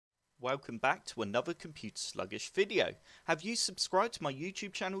Welcome back to another Computer Sluggish video. Have you subscribed to my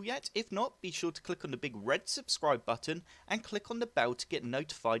YouTube channel yet? If not, be sure to click on the big red subscribe button and click on the bell to get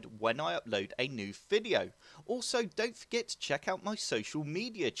notified when I upload a new video. Also, don't forget to check out my social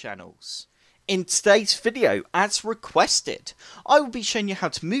media channels. In today's video, as requested, I will be showing you how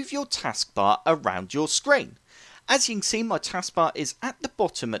to move your taskbar around your screen. As you can see, my taskbar is at the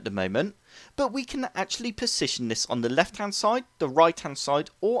bottom at the moment, but we can actually position this on the left hand side, the right hand side,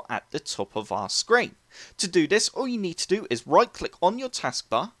 or at the top of our screen. To do this, all you need to do is right click on your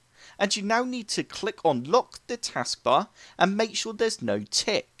taskbar, and you now need to click on lock the taskbar and make sure there's no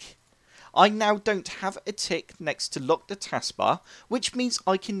tick. I now don't have a tick next to lock the taskbar, which means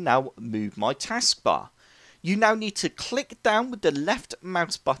I can now move my taskbar. You now need to click down with the left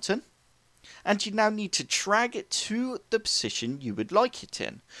mouse button, and you now need to drag it to the position you would like it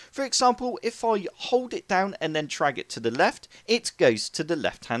in. For example, if I hold it down and then drag it to the left, it goes to the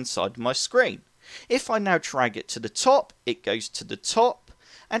left hand side of my screen. If I now drag it to the top, it goes to the top.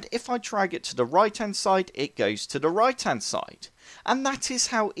 And if I drag it to the right hand side, it goes to the right hand side. And that is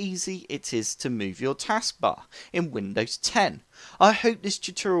how easy it is to move your taskbar in Windows 10. I hope this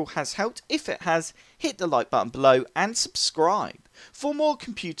tutorial has helped. If it has, hit the like button below and subscribe for more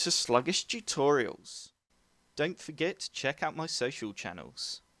computer sluggish tutorials. Don't forget to check out my social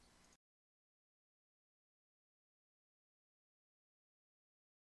channels.